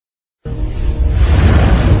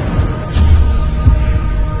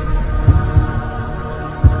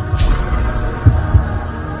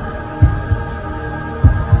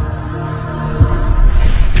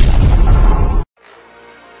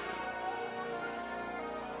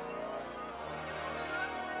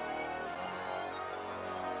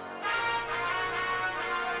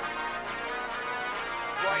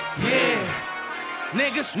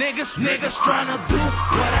Niggas tryna do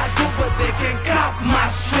what I do, but they can't cop my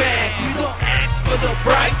swag. You don't ask for the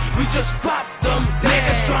price, we just pop them.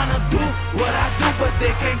 Niggas tryna do what I do, but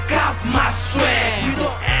they can't cop my swag. You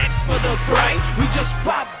don't ask for the price, we just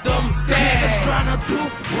pop them. Niggas tryna do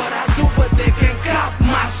what I do, but they can't cop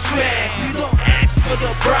my swag. You don't ask for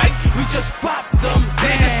the price, we just pop them.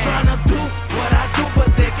 Niggas tryna do what I do, but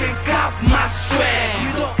they can't cop my swag.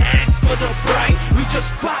 You don't ask for the price, we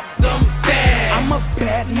just pop them. I'm a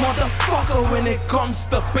bad motherfucker when it comes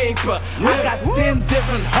to paper. I got 10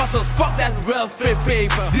 different hustles, fuck that welfare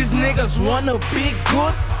paper. These niggas wanna be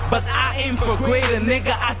good, but I aim for greater,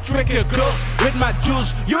 nigga. I trick your girls with my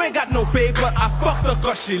juice. You ain't got no paper, I fucked her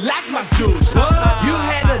cause she liked my juice. You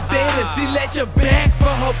had a date, she let you beg for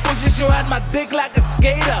her pussy. She had my dick like a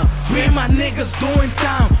skater. Free my niggas doing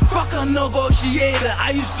time, fuck a negotiator.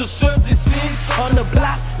 I used to serve these fiends on the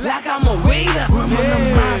block like I'm a waiter. When the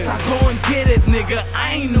minds, I go and get it, nigga.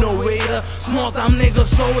 I ain't no waiter. Small time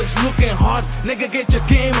niggas always looking hard. Nigga, get your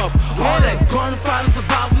game up. All that gun violence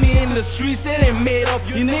about me in the streets, it ain't made up.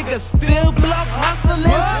 You niggas still bluff hustling?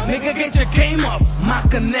 Nigga, get your game up. My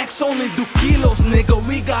connects only do kilos, nigga.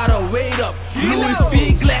 We gotta wait up. Louis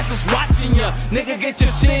V glasses watching ya. Nigga, get your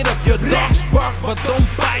shit up. Your dogs bark, but don't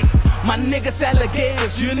bite. My niggas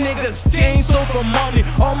alligators, you niggas chainsaw for money.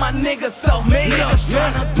 All my niggas self-made. Niggas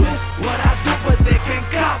tryna do what I do, but they can't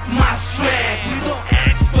cop my swag. You don't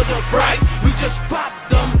ask for the price, we just pop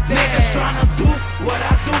them. Niggas tryna do what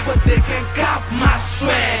I do, but they can't cop my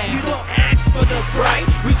swag. You don't ask for the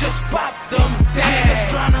price, we just pop them. Niggas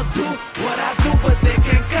tryna do what I do, but they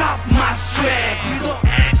can't cop my swag. You don't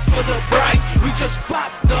ask for the price, we just pop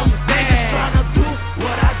them. Niggas tryna do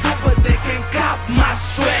what I do, but they can't cop my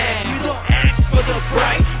swag. You don't ask for the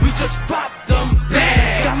price, we just pop them.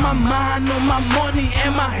 Got my mind on my money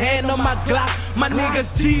and my head on my Glock. My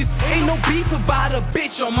niggas G's, ain't no beef about a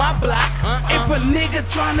bitch on my block. If a nigga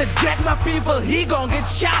tryna jack my people, he gon' get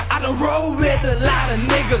shot. I done roll with a lot of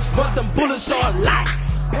niggas, but them bullets are light.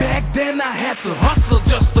 Back then I had to hustle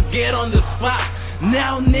just to get on the spot.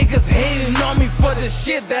 Now niggas hating on me for the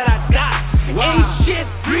shit that I got. Ain't shit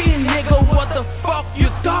free, nigga, what the fuck you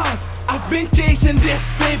thought? I've been chasing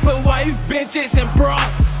this paper while you've been chasing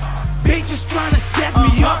broads. Bitches tryna set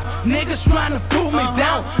me up, niggas tryna pull me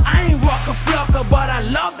down. I ain't Waka Flocka, but I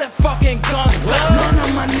love that fucking gun sound. None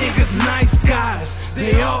of my niggas nice guys,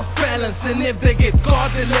 they all felons. And if they get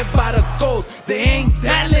caught, they live by the code, they ain't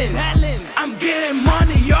telling. I'm getting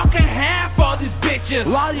money, y'all can have all these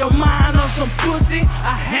bitches. While your mind on some pussy,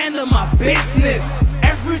 I handle my business.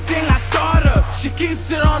 Everything I taught her, she keeps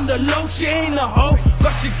it on the low. She ain't a hoe,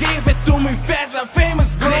 cause she gave it to me fast. I'm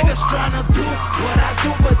famous, bro. Niggas tryna do what I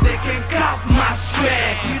do, but they can't cop my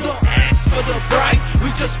swag. You don't ask for the price, we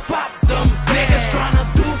just pop them. Niggas tryna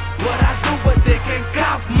do what I do, but they can't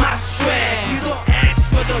cop my swag. You don't ask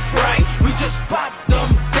for the price, we just pop them.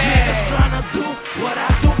 Niggas tryna do what I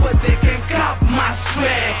do, but they can't cop my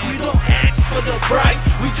swag. You don't ask for the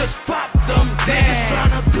price, we just pop them. Niggas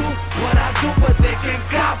tryna do what I do, but they can't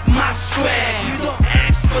cop my swag. You don't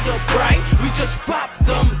ask for the price, we just pop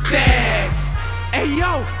them tags. Hey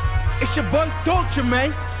yo, it's your boy Tootjuh,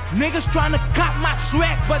 man. Niggas tryna cop my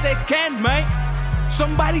swag, but they can't, man.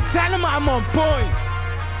 Somebody tell him I'm on point.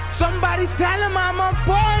 Somebody tell him I'm on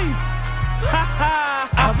point.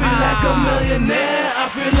 I feel like a millionaire, I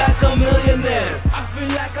feel like a millionaire. I feel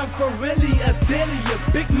like I'm for really a daily,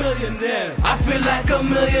 a big millionaire. I feel like a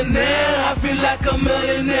millionaire, I feel like a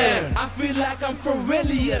millionaire. I feel like I'm for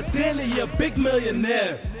really a daily, a big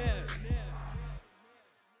millionaire.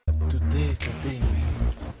 Today's the day,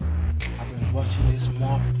 man. I've been watching this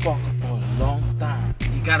motherfucker for a long time.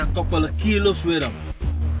 He got a couple of kilos with him.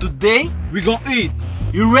 Today, we gon' eat.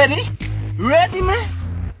 You ready? You ready, man?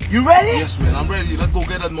 You ready? Yes, man, I'm ready. Let's go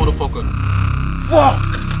get that motherfucker. Fuck!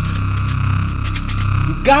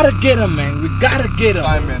 We gotta get him, man. We gotta get him.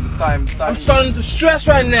 Time, man. The time. I'm starting to stress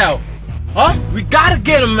right now. Huh? We gotta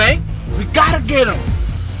get him, man. We gotta get him.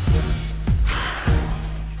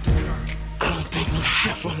 I don't take no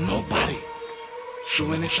shit from nobody. So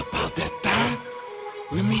when it's about that time,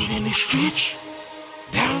 we meet in the streets.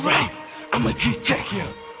 Damn right, I'm a G-check here.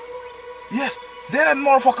 Yes, that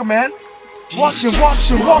motherfucker, man. Watch him,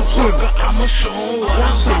 watch him, watch him. I'ma show him what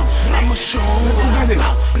I'm about. I'ma show him what I'm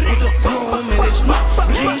about. Put the chrome in his mouth.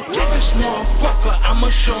 G-check this motherfucker. I'ma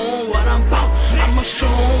show him what I'm about. I'ma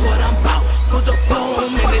show him what I'm about. Put the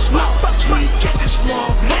chrome in his mouth. G-check this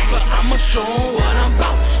motherfucker. I'ma show him what I'm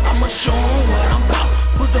about. I'ma show him what I'm about.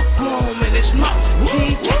 Put the chrome in his mouth. his mouth.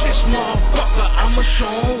 G, check this motherfucker. I'ma show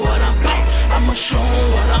him what I'm about. I'ma show him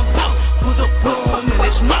what I'm about. Put a chrome in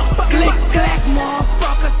his mouth. Click, clack,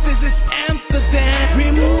 motherfuckers. This is Amsterdam.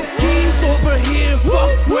 Remove keys over here.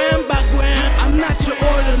 Fuck gram by gram. I'm not your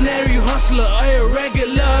ordinary hustler or a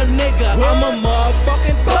regular nigga. I'm a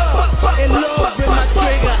motherfucking thug. In love with my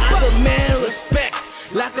trigger. I demand respect.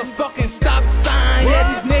 Like a fucking stop sign. Yeah,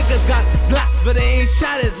 these niggas got blocks, but they ain't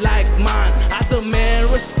shot it like mine. I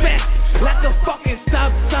demand respect. Like a fucking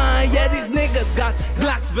stop sign. Yeah, these niggas got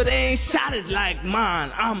blocks, but they ain't shot it like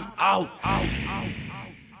mine. I'm out.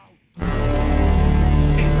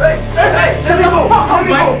 Hey, let me go. Let me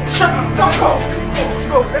go. Shut the fuck up.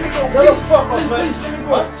 Let me go. Please, let me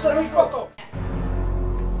go. Let me go.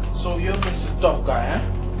 So you're Mr. Tough Guy,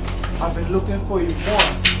 eh? I've been looking for you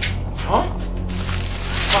once. Huh?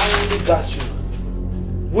 Finally got you.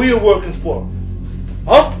 Who you working for?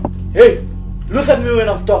 Huh? Hey, look at me when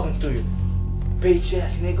I'm talking to you. Bitch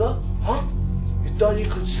ass nigga. Huh? You thought you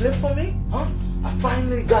could slip for me? Huh? I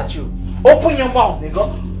finally got you. Open your mouth,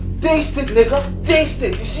 nigga. Taste it, nigga. Taste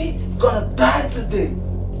it. You see? Gonna die today.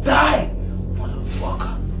 Die.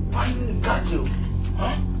 Motherfucker. Finally got you.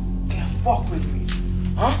 Huh? Can't fuck with me.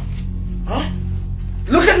 Huh? Huh?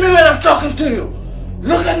 Look at me when I'm talking to you.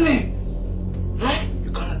 Look at me. Huh?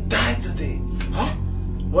 You're gonna die today. Huh?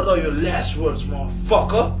 What are your last words,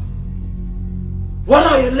 motherfucker? What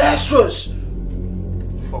are your last words?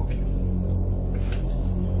 Fuck you.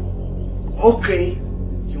 Okay,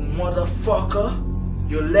 you motherfucker.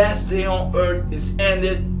 Your last day on earth is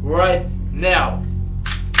ended right now.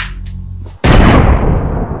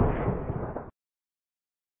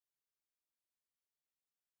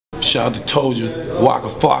 Shout out to Tootjuh, Waka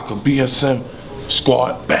Flocka, BSM,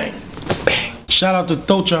 Squad, bang, bang. Shout out to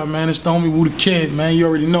Tootjuh, man. It's the homie Woohdakid, man. You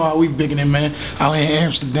already know how we biggin' it, man. Out here in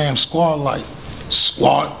Amsterdam, squad life.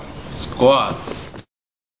 Squad. Squad.